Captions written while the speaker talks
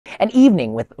An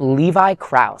evening with Levi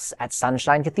Kreis at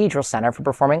Sunshine Cathedral Center for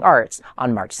Performing Arts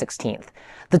on March 16th.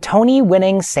 The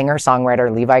Tony-winning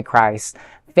singer-songwriter Levi Kreis,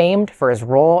 famed for his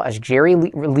role as Jerry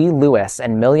Lee Lewis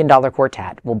in Million Dollar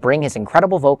Quartet, will bring his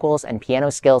incredible vocals and piano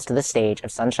skills to the stage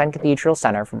of Sunshine Cathedral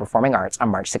Center for Performing Arts on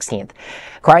March 16th.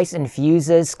 Kreis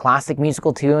infuses classic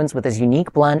musical tunes with his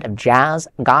unique blend of jazz,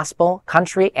 gospel,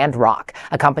 country, and rock,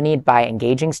 accompanied by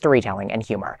engaging storytelling and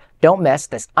humor. Don't miss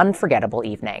this unforgettable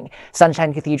evening.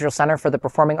 Sunshine Cathedral Center for the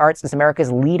Performing Arts is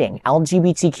America's leading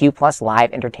LGBTQ+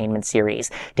 live entertainment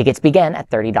series. Tickets begin at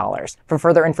 $30. For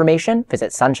further information,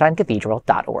 visit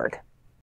sunshinecathedral.org.